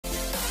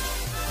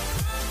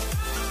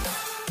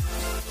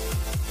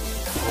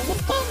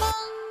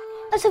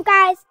What's up,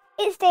 guys?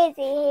 It's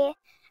Daisy here,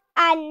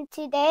 and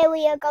today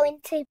we are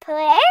going to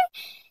play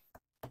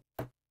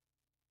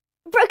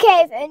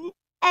Brookhaven.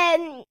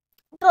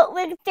 But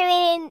we're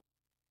doing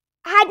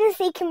hide and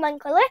seek in one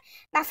colour.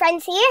 My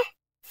friend's here.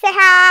 Say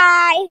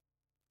hi.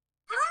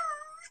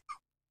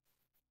 Hi.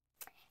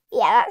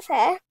 Yeah, that's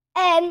her.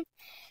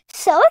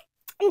 So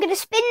I'm gonna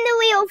spin the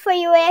wheel for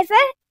you, Ava.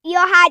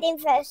 You're hiding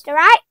first,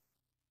 alright?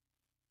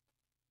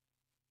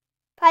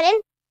 Pardon?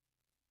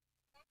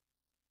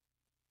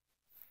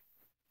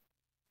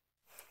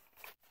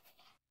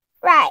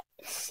 Right,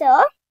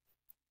 so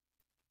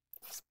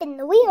spin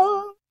the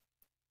wheel.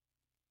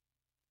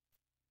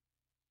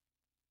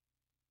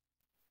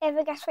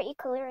 Ever guess what your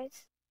colour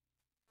is?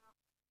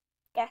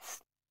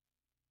 Guess.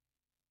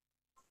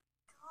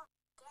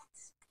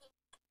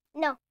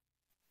 No.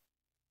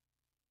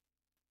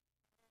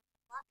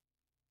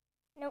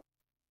 Nope.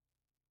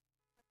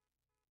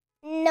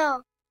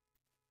 No.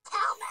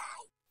 Tell me.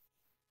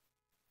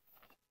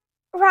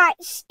 Right,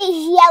 it's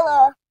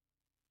yellow.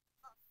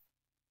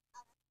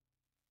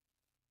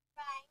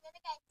 Right, I'm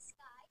gonna get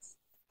disguised.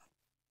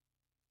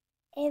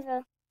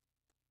 Ava,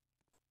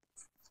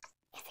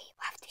 you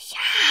have to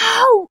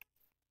shout.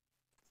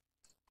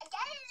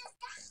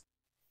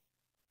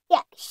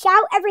 Yeah,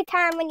 shout every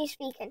time when you're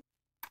speaking.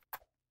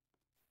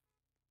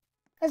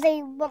 Because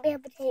they won't be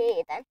able to hear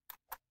you then.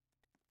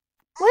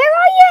 Where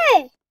are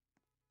you?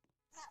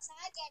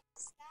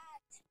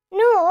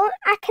 No,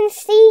 I can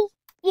see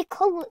your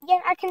colour.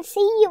 Yeah, I can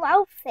see your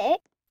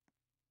outfit.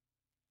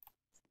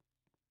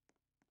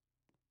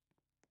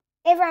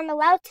 Ava, I'm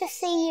allowed to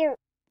see your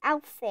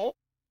outfit.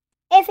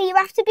 Ava, you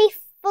have to be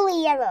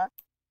fully yellow.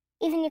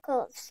 Even your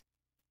clothes.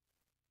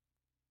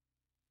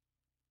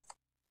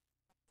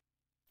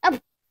 Oh.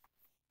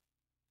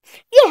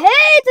 Your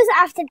hair doesn't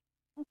have to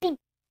be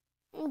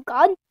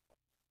gone.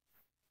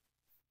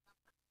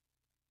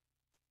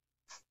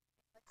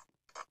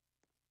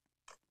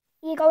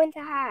 You're going to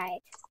hide.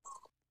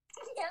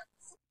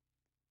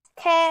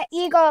 Okay,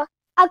 you go.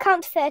 I'll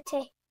count to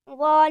 30.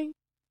 1,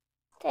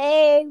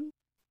 2,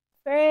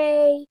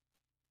 3,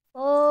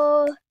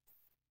 4,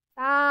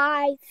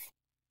 5,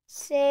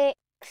 6.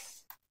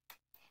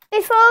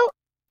 Before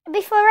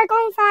I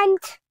go and find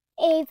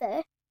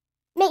Ava,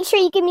 make sure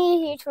you give me a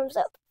huge thumbs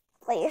up,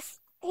 please.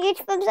 Huge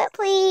thumbs up,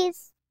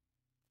 please.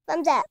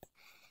 Thumbs up.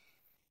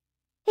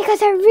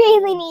 Because I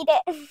really need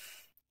it.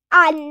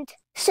 And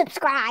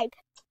subscribe.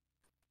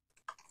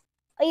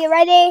 Are you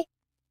ready?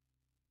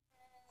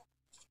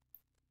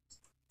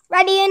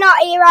 Ready or not,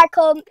 here I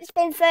come. It's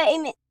been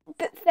 30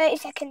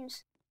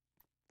 seconds.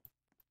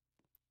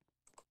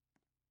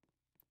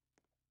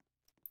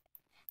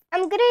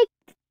 I'm gonna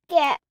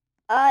get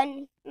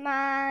on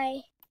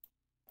my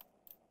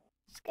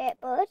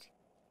skateboard.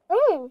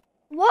 Oh,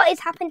 what has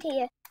happened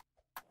here?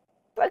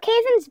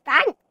 Brookhaven's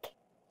bank.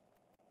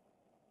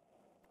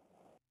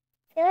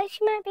 I feel like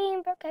she might be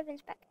in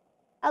Brookhaven's bank.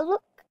 I'll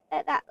look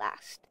at that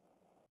last.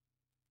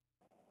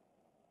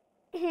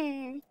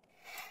 I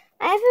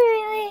have a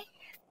really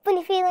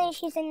funny feeling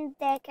she's in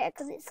daycare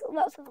because it's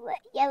lots of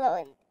yellow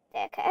in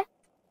daycare.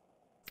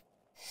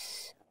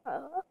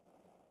 So,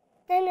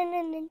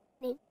 no.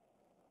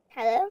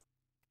 Hello?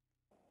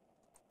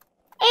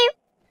 Hey.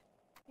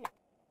 No,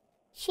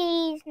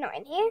 she's not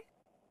in here.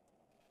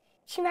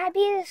 She might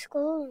be in the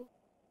school.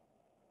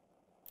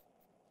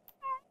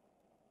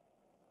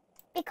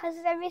 Because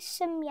there is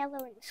some yellow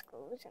in the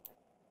school, isn't there?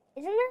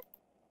 Isn't there?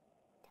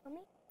 Tell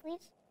me,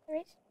 please. There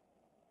is.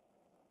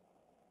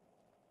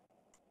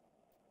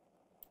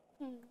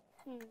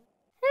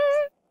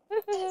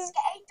 It's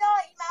getting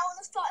dark, you might want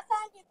to start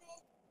finding me.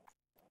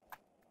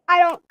 I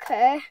don't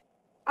care.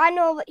 I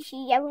know what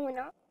she's yellow or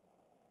not.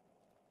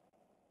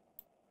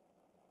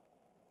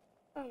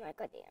 Oh my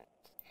god, yeah.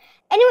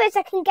 Anyways,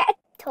 I can get a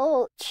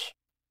torch.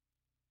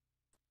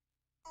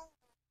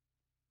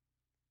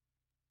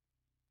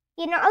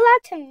 You're not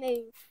allowed to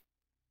move.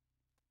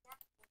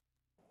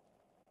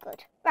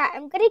 Good. Right,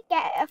 I'm gonna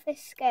get off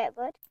this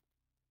skateboard.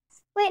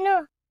 Wait,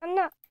 no, I'm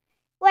not.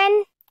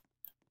 When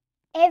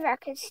Ava, I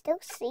can still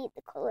see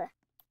the colour.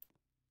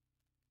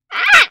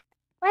 Ah!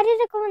 Why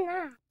did it go in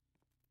there?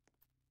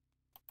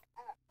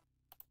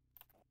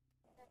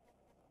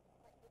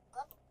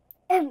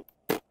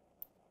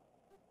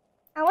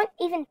 I wasn't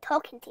even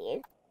talking to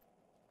you.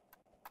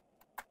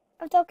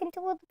 I'm talking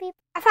to other people.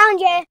 I found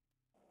you.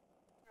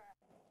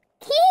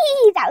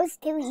 That was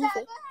too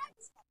easy.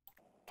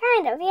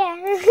 Kind of, yeah.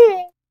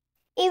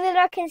 Even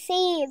though I can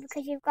see you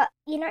because you're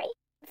not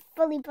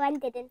fully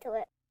blended into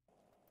it.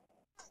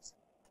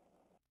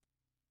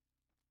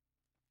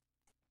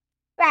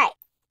 Right,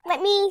 let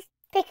me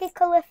pick a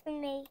colour for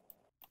me.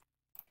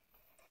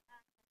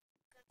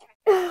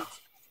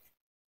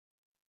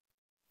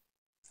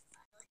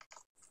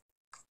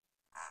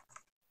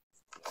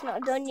 It's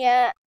not done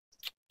yet.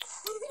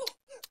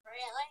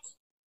 Really?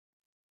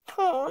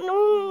 Oh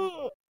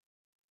no.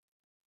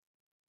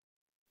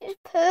 It's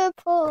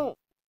purple.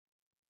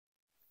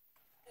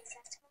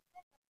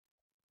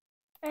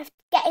 I have to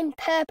get in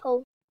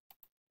purple.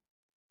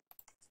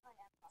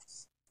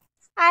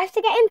 I have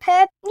to get in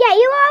purple. Yeah,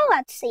 you are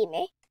allowed to see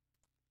me.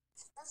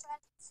 That's what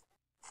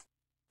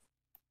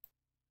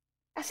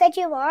I said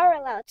you are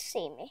allowed to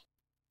see me.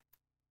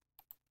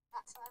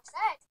 that's what I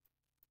said.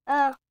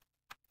 Oh.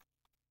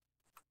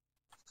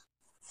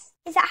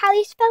 Is that how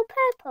you spell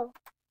purple?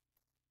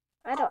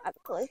 I don't have a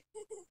clue.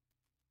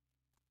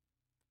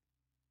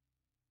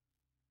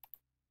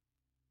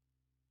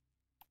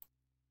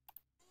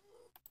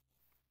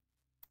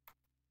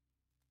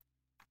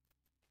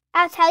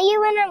 I'll tell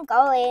you when I'm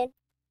going.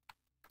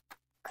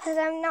 Because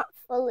I'm not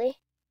fully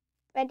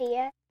ready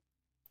yet.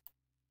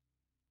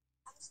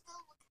 I'm still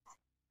looking at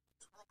it.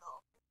 I'm gonna go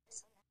over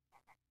this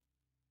one.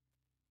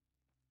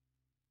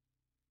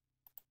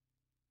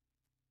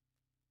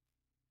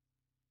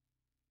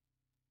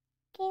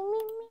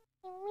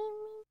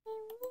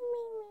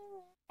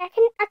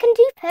 I can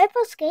do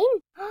purple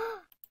skin. I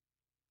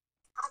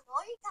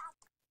know you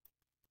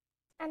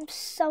can. I'm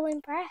so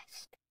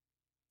impressed.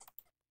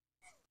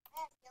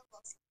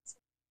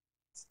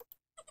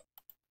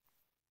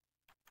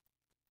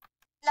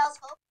 Let's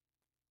hope.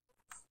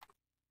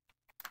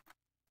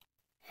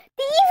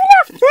 They even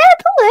have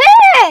purple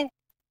hair!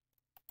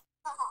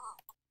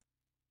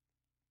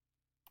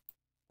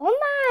 Oh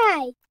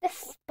my! They're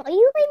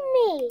spoiling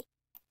me.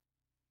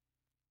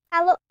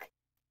 Ah, look.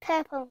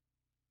 Purple.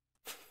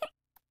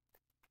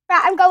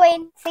 Right, I'm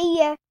going. See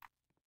you.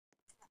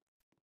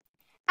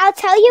 I'll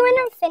tell you when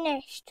I'm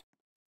finished.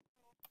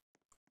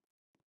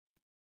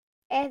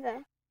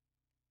 Ava,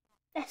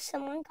 there's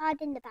someone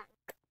guarding the bank.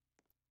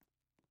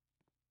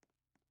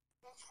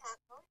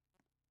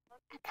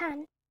 I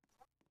can.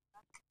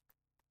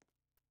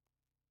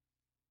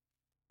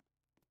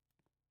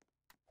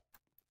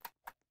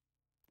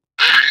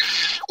 Ah!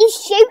 He's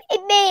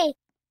shooting me!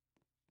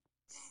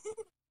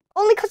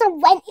 Only because I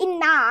went in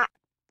that.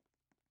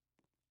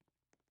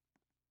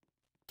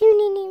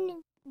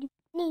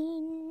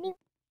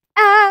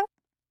 Ah!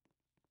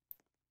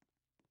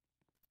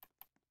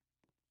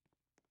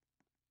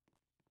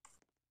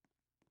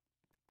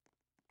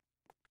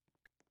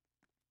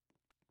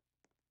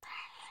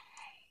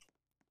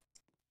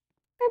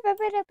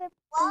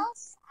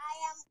 Whilst I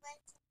am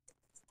waiting.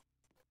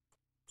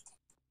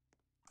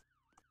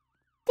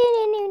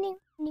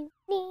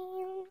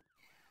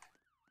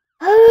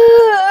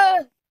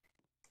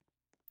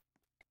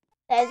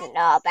 There's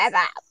no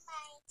better.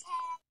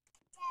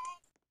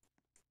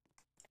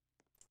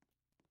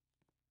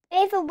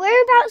 Ava,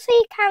 whereabouts are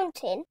you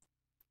counting?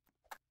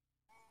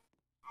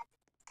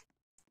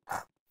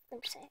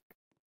 I'm sick.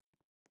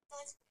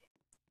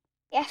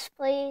 Yes,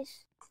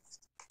 please.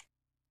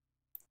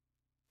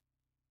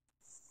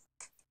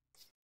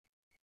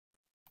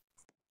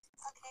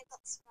 Okay,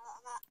 got the spell.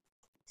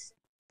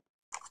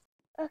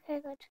 Okay,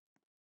 good.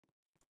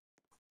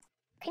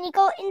 Can you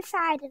go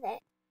inside of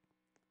it?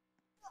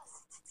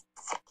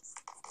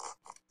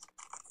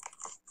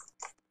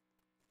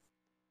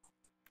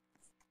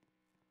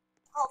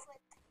 Hopefully,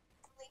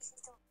 the police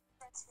don't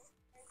press it.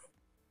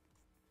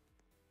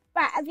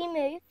 Right, have you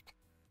moved?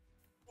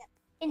 Yep.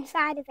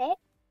 Inside of it?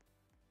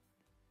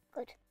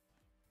 Good.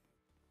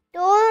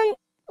 Don't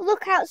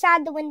look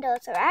outside the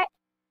windows, alright?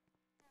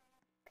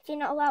 Because you're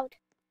not allowed.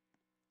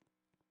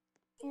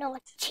 No,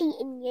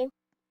 cheating you.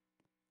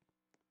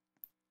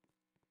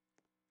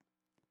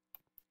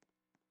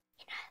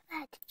 You're not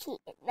allowed to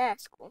cheat in their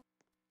school.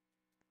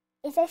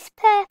 Is this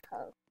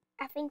purple?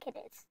 I think it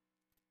is.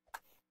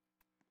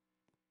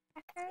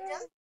 I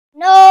can't.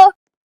 No!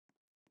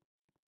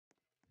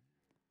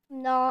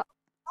 No.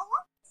 Oh,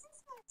 what is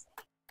this going to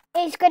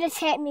take? It's going to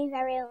take me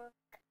very long.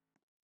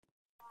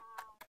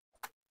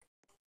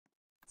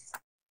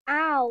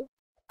 Ow.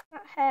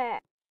 That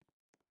hurt.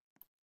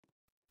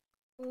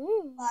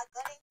 Ooh. Well, I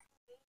got it.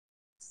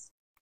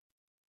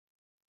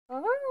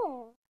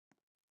 Oh.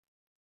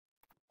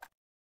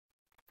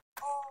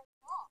 Oh,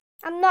 what?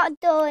 I'm not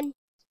done.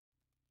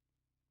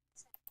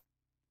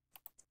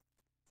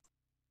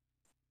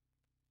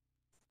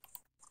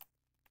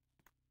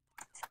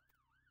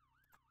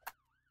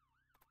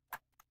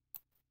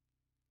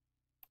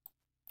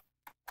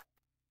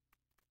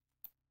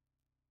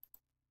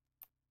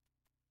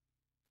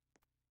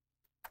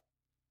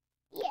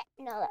 Yeah,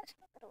 no, that's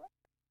not going to work.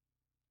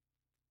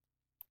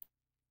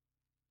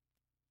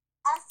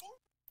 I think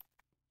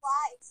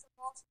white's the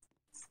most.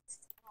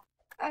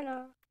 I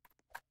know.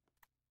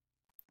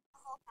 I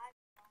hope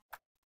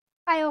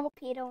I I hope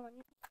you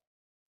don't.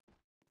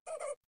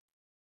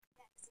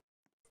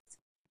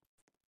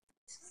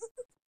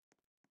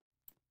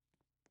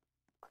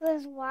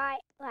 There's white,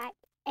 like,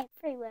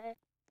 everywhere.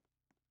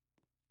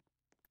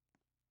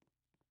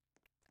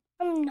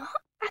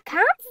 I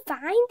can't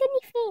find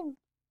anything.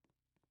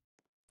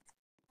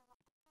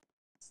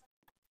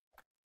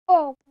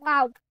 Oh,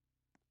 wow.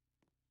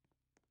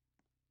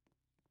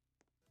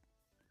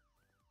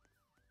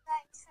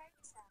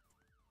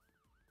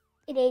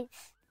 It is.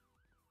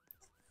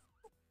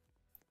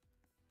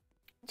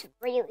 It's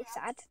really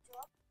sad.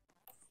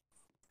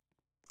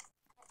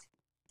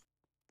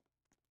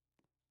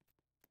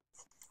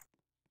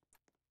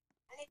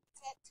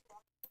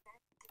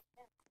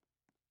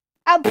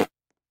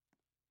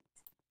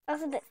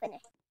 That's a bit funny.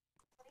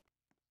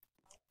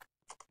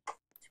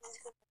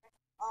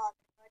 Oh,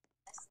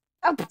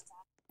 Oh.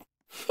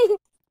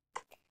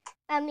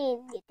 I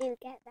mean, you do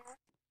get that.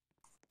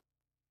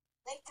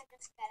 they can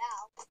just get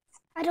out.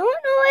 I don't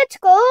know where to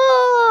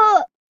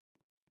go.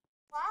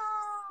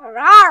 Wow.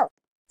 Rawr.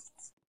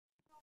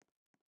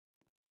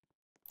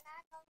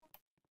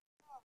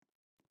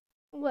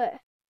 Where?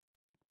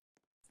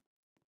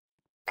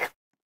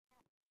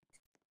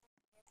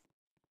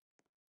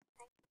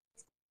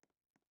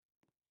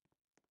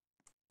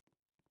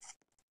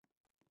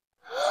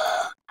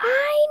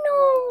 I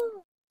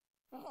know.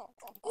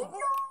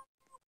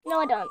 No,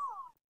 I don't.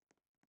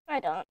 I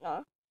don't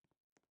know.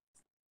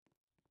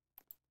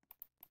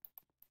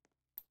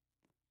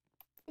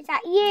 Is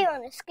that you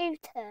on a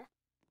scooter?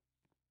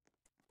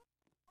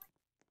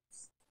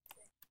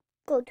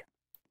 Good.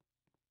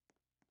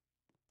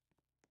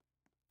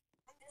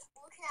 I'm just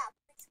looking at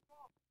this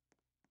wall.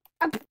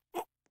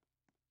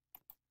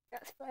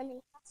 That's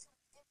funny.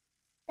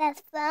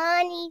 That's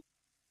funny.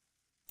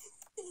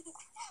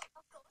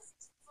 Of course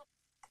it's funny.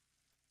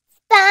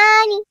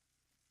 Funny.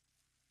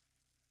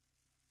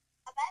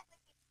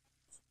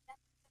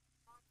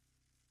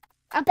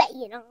 I bet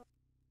you don't.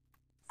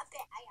 I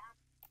bet I am.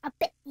 I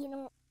bet you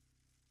don't.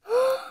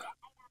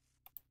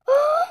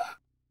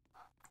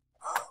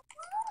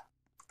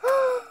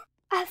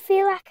 I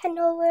feel like I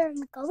know where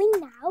I'm going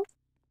now.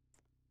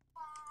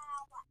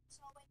 Wow, that's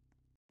so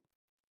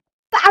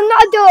But I'm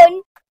not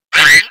done.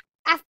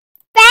 I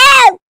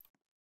fell.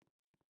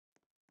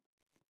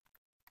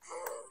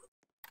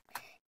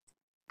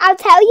 I'll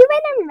tell you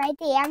when I'm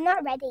ready. I'm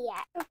not ready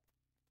yet.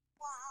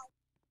 wow.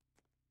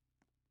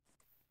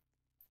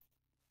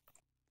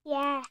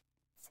 Yeah.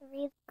 It's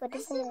really good,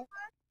 This isn't is it?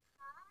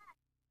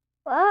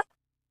 What?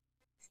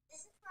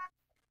 This is where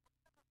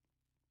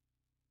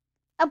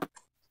Oh.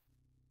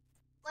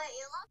 Wait,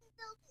 you're allowed to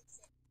build this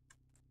in?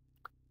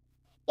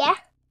 Yeah.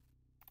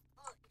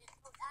 Oh, you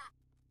didn't put that.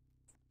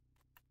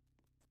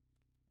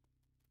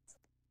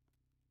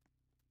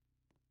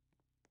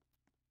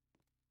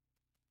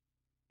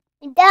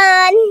 I'm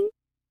done.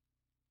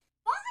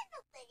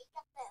 Finally, you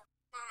built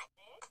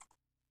nightmare.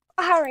 I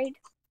hurried.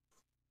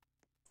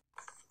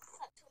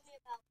 That took me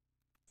about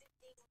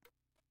 15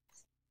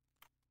 minutes.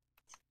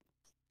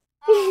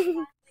 Oh,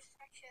 finally,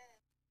 fresh air.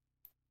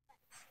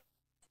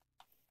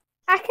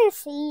 I can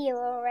see you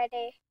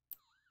already.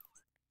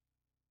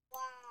 Wow.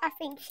 I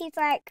think she's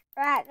like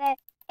right there.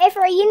 Eva,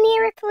 are you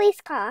near a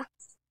police car?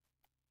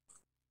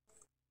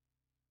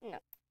 No.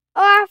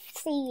 Oh, I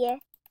see you.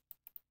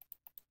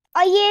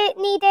 Are you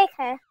near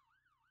daycare?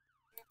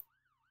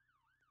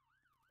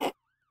 I'm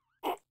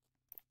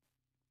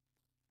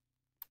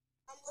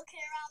looking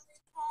around this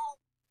pole.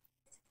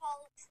 This pole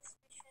looks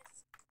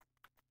suspicious.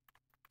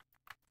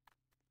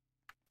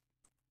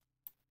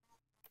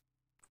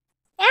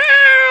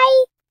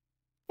 Hi!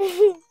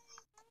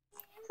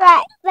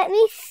 Right, let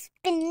me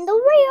spin the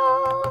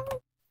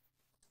wheel.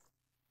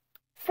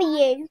 For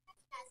you.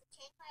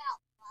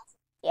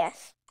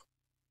 Yes.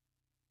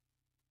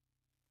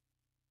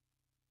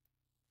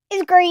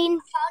 It's green. I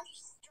found you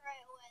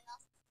straight away.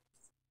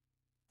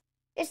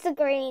 It's the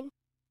green.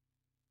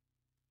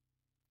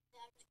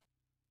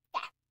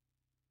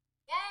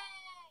 Yay!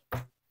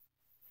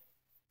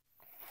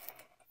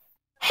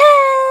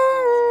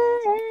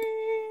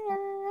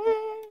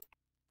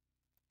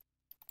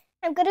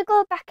 I'm gonna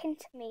go back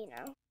into me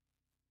now.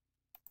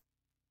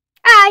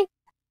 Hi.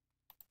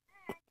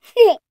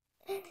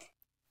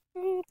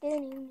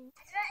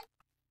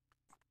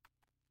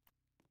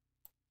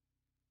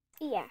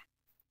 Yeah,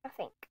 I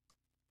think.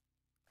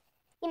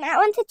 You might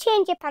want to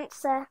change your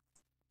pants, sir.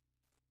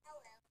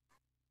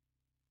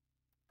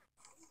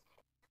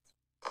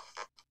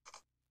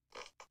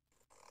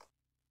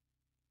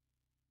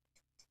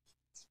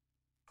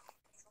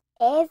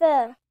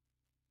 Ava,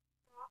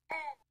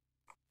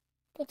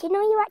 did you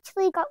know you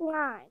actually got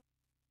lime?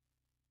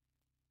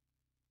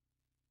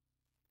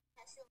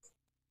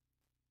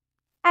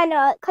 I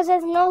know, because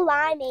there's no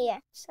lime here,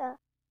 so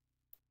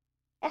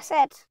I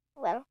said,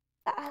 well,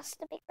 that has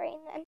to be green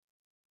then.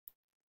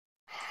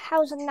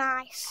 How's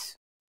nice?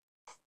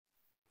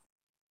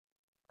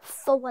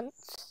 For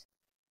once.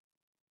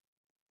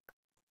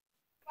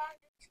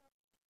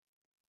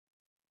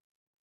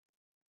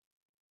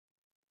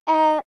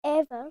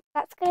 Ava,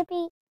 that's going to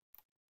be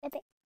a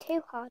bit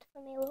too hard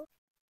for me, love.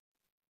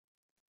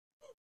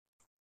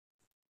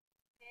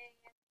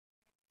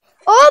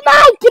 Oh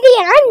my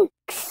giddy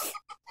anks!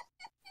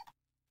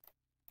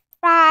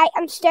 Right,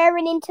 I'm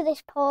staring into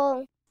this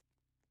pole.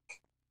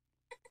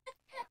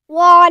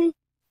 1,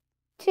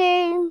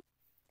 2,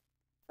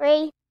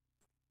 3.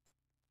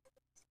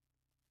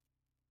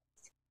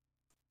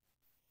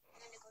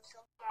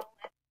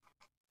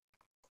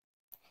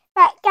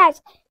 Right,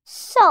 guys,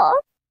 so,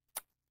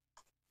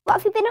 what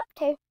have you been up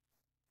to?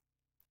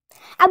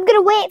 I'm going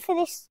to wait for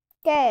this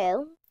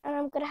girl, and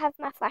I'm going to have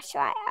my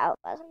flashlight out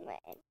as I'm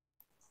waiting.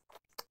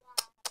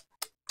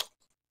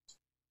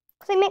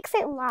 Because it makes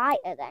it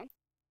lighter then.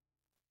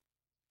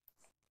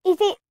 Is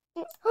it...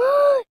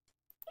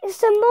 It's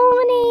the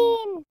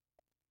morning.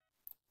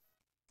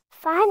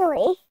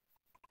 Finally.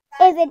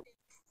 Ava,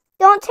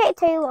 don't take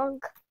too long.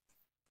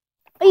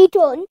 Are you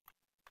done?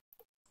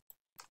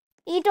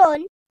 Are you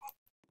done?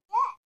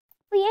 Yeah.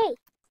 Oh, yay.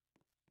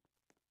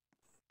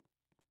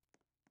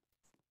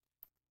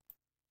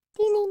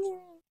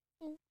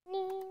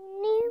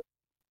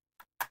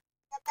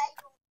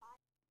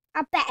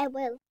 I bet I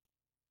will.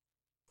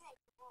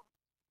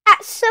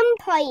 At some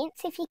point,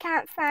 if you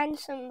can't find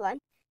someone,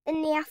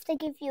 then they have to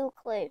give you a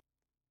clue.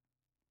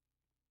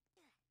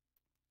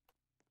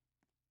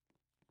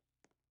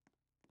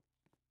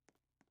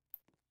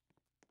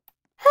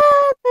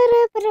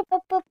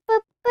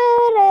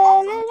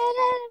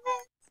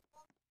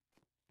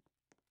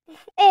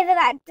 Ava,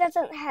 that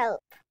doesn't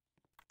help.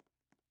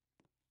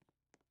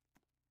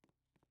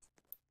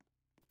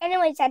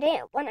 Anyways, I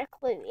didn't want a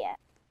clue yet.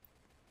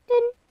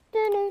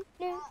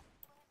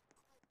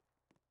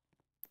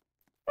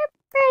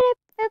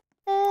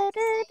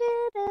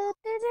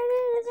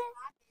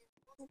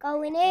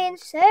 Going in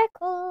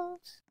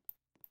circles.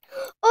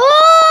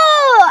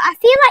 Oh, I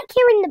feel like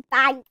you're in the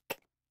bank.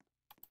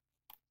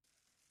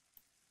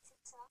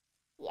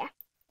 Yeah,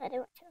 I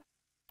do too.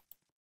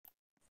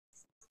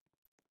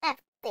 I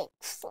think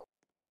so.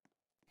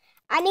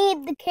 I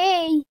need the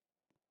key.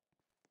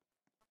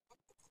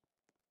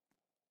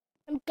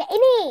 I'm getting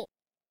it.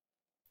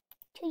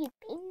 To your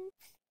beans.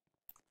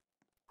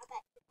 I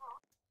bet you're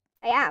not.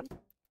 I am.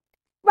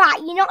 Right,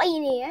 you're not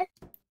in here.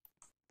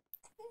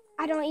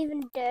 I don't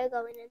even dare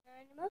go in there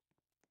anymore.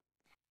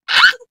 I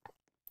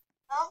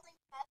don't think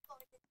that's going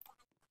to be fun.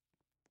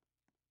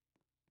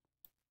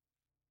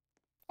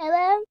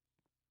 Hello?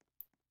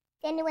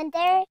 Is anyone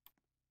there?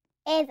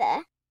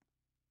 Ava?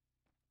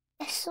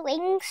 The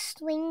swing's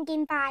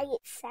swinging by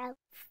itself.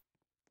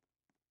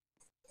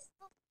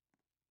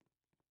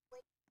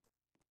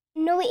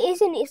 No, it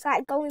isn't. It's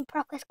like going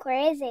proper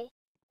crazy.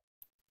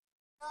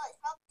 No, it's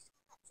probably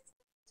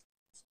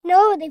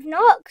No, they've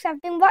not, because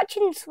I've been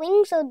watching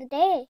swings all the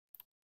day.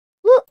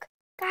 Look,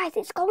 guys,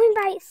 it's going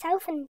by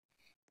itself and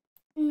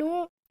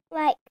no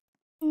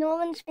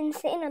one's been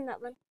sitting on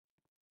that one.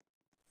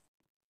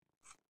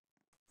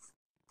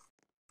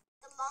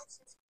 the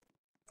monsters.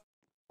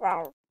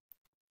 Wow.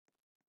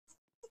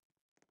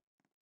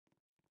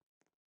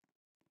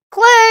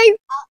 Clue! Really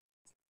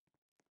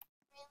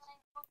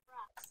good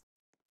rats.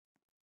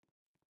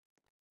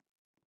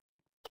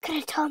 You could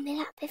have told me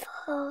that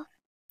before.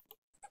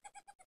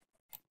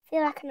 I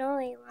feel like I know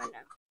who you are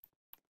now.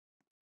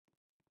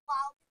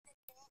 Wow,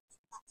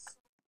 that's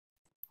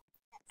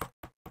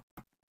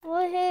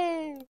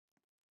Woohoo!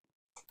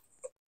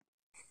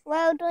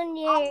 Well done,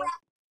 you. I'm right.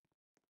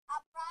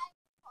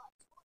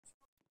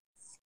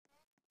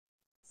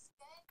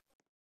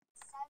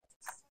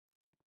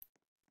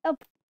 Oh.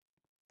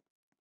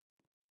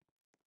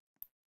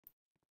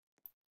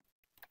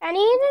 I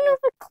need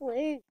another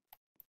clue.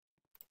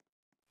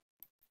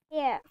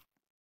 Yeah.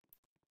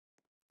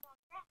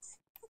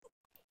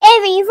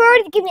 Ava, you've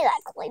already given me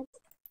that clue.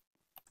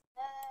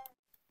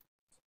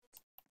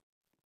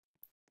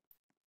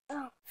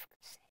 Oh,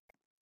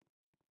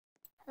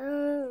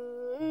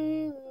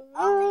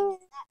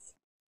 for God's sake.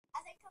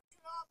 I think I'm too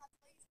long.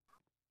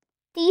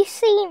 Do you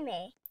see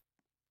me?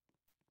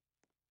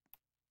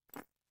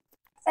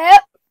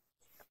 Yep.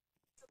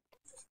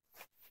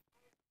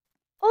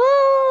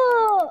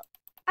 Oh,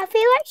 I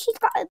feel like she's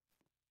got a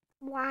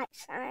white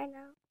sign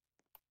now.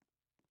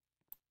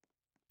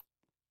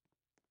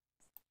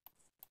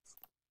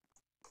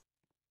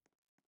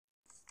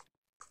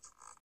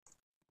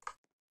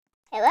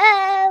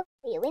 Hello?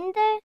 Are you in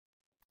there?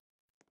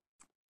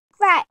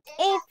 Right,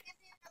 if...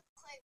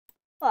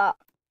 What?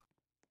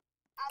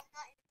 I'm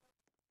not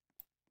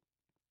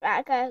in Right,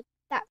 okay,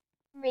 that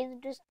really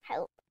doesn't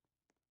help.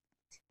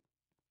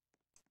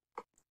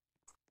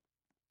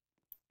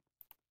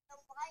 the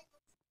white.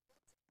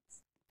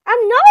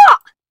 I'm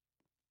not!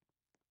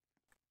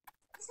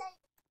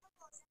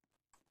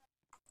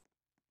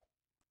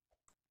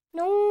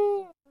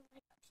 No.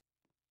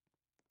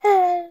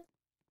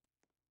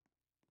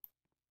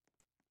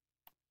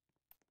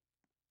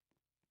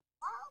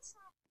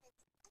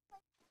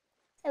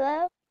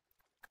 Hello?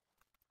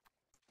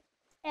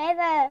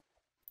 Ava,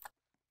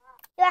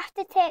 you have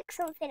to take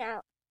something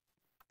out.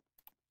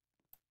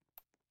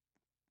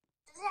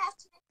 Does it have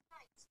to make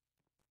noise?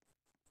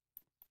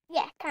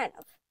 Yeah, kind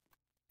of.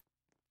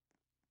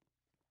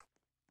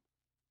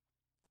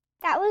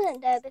 That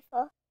wasn't there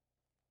before.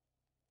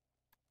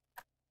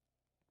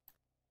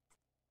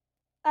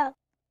 Oh.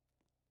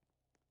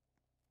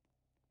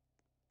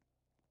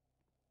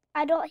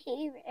 I don't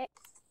hear it.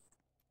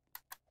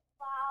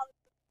 Wow.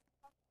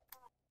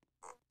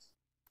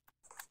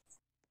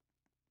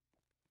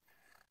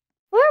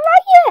 Where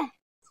are you?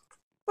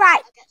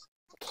 Right, I guess.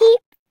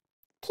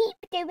 keep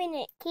doing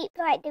it. Keep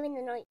like doing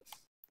the noise.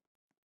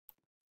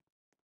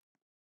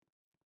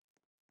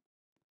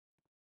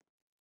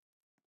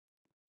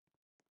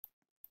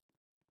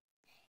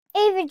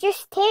 Ava,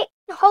 just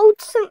hold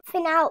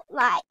something out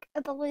like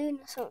a balloon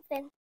or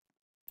something.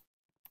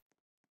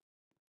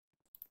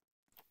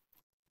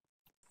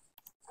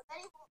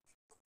 Very much.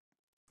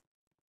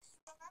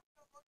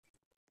 Remember what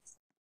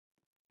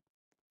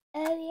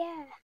Oh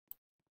yeah.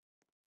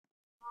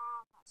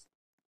 wow,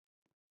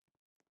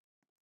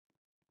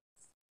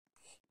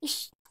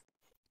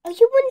 Are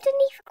you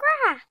underneath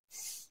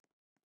grass?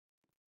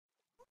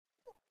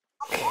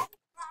 I'm on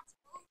grass.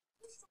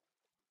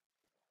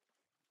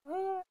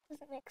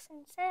 Doesn't make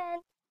some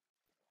sense.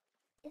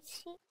 Is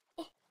she?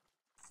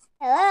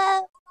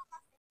 Hello?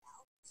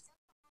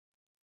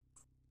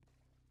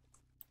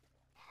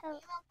 Hello?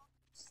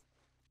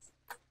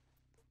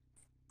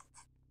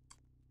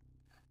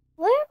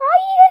 Where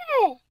are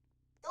you?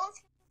 Don't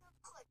skip the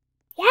clip.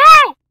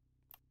 Yeah!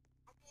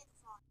 I'm being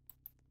fun.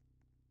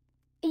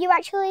 Are you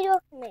actually talking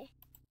to me?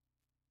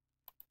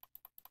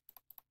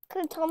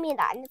 Could have told me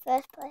that in the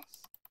first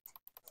place.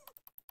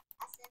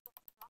 I said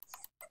grass.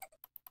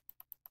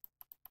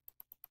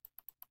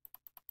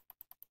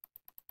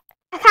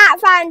 I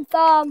can't find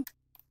them.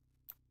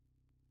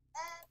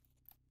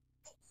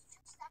 It's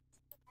just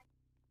after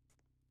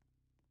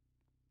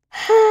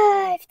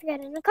I have to get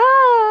in a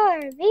car,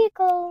 a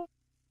vehicle.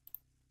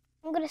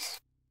 I'm gonna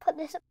put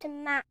this up to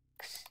max.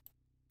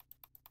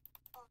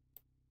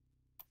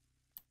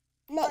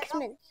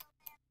 Maximum.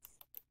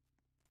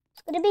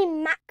 It's gonna be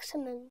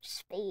maximum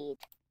speed.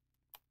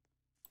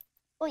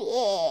 Oh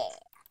yeah.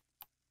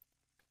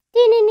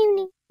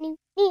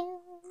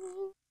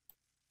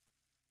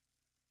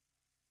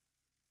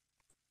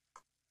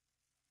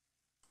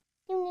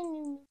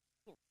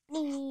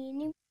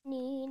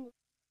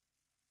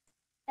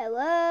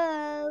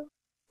 Hello.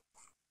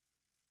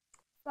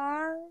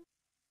 Farm.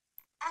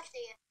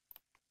 Actually,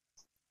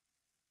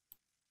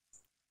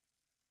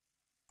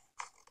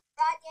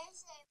 right there,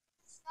 say,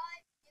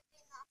 start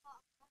dipping that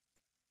hot.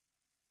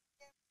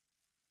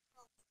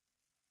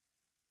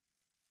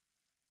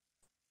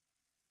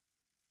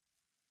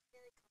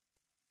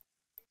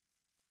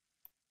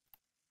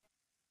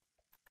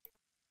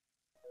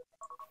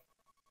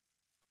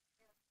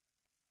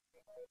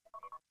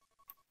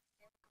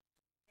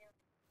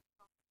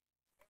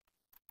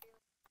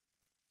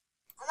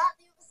 I'm at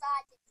the other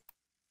side.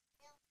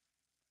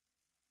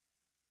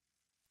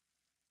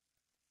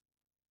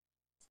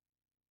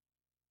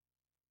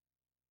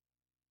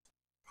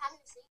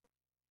 Can't see.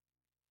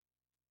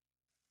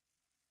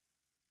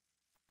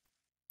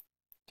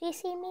 Do you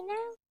see me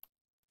now?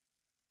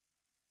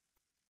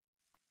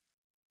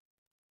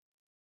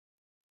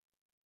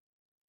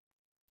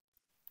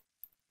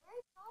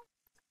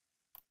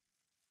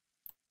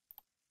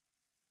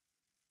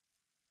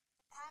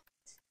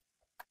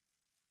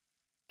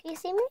 Do you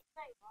see me?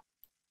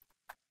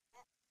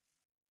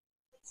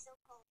 It's so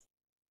cold.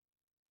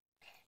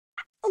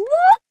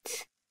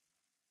 What?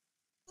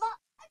 Look,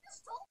 I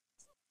just told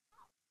you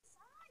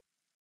outside.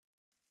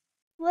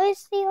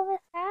 Where's the other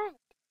side?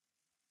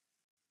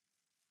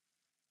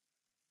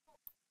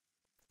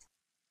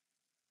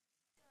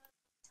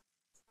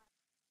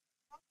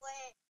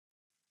 Wait,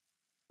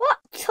 What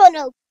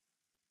tunnel?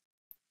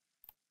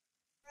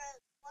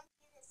 one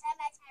to the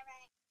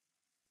cemetery.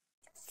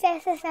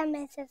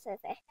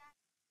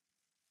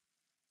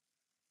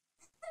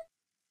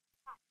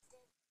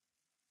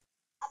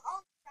 I'm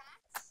on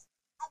tracks.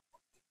 I'm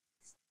looking.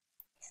 You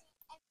see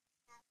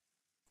everything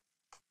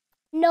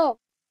now. No.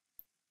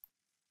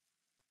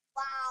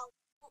 Wow,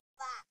 look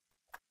back.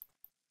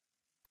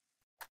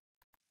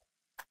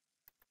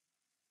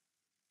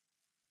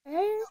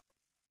 Hmm?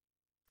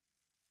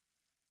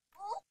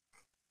 Look.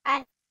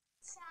 I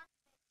Sandwich.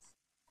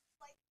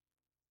 Wait,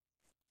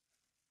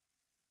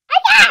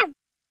 am.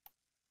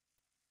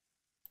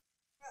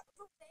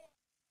 look there.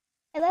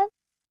 Hello?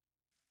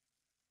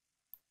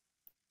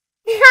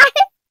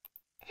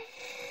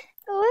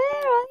 Where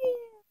are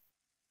you?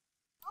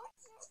 Don't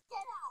just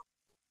get out.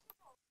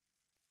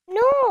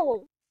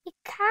 No, you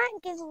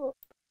can't give up.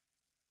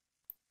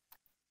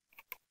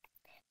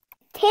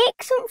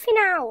 Take something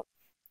out.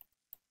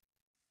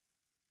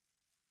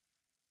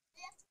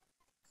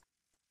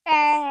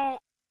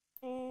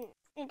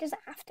 It doesn't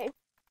have to. Right.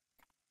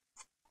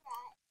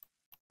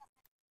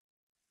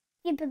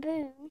 You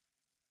baboon.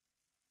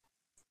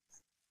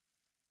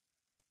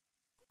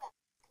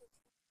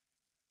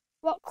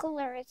 What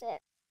colour is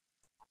it?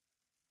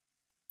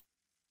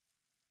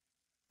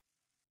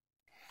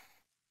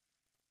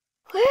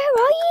 Where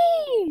are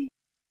you?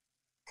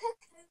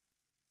 Cuckoo.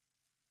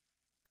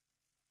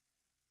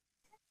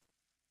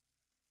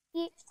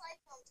 You Just like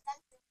on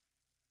Spencer.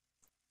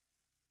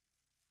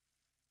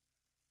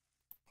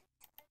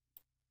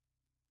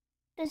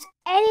 does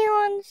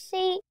anyone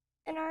see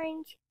an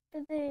orange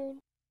baboon?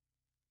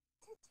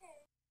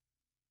 Cuckoo.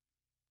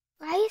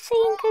 Why are you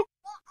saying good?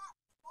 Not at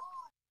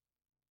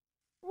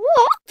one.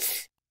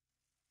 What?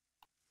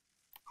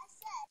 I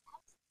said I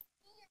was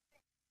here,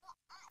 not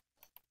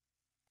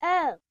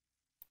at you. Oh.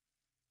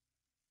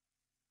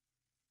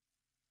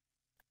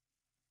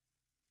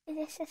 Is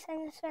this the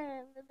same as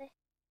baby?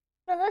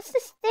 No, that's the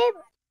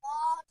stable.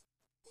 God,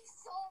 he's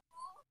so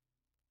wrong.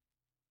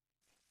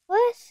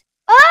 What?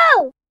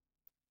 Oh!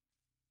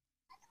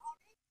 An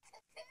orange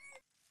cuckoo.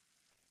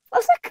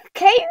 What's a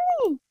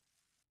cocoon?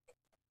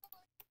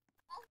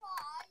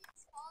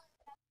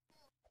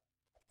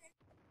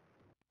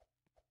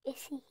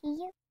 see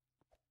you.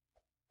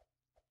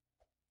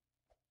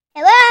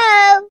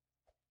 Hello?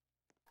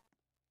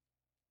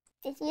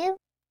 Is this you?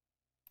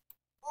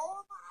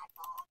 Oh my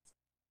god.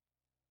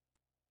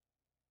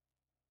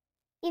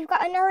 You've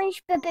got an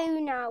orange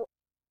baboon out.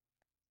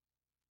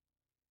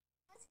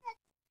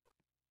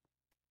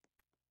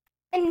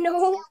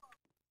 No.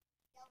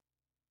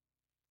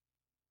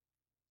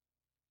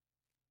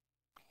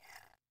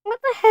 What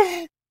the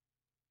heck?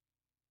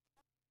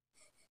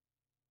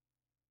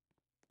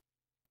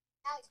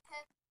 Now it's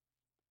purple.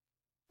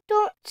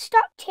 Don't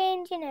stop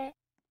changing it.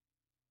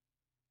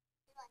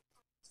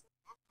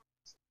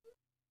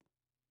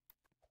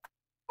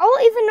 I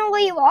don't even know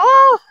where you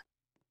are.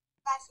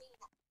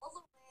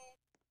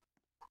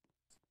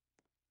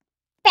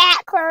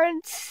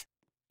 Backwards.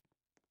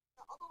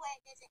 The other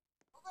way, is it?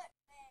 Other way.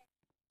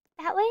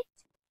 That way?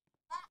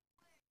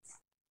 Backwards.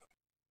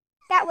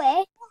 That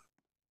way?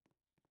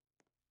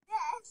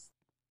 Yes.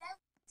 Then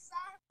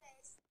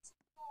sideways.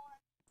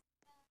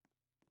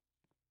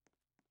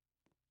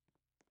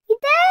 You're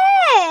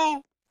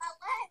there. My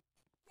leg.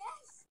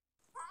 Yes.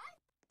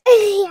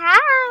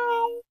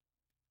 Hi.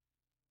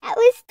 That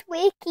was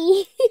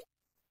Twiki.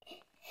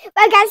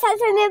 But guys, that's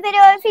the new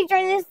video. If you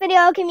enjoyed this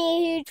video, give me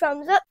a huge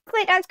thumbs up.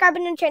 Click that subscribe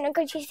button and channel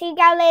because you see you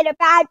guys later.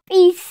 Bye.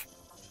 Peace.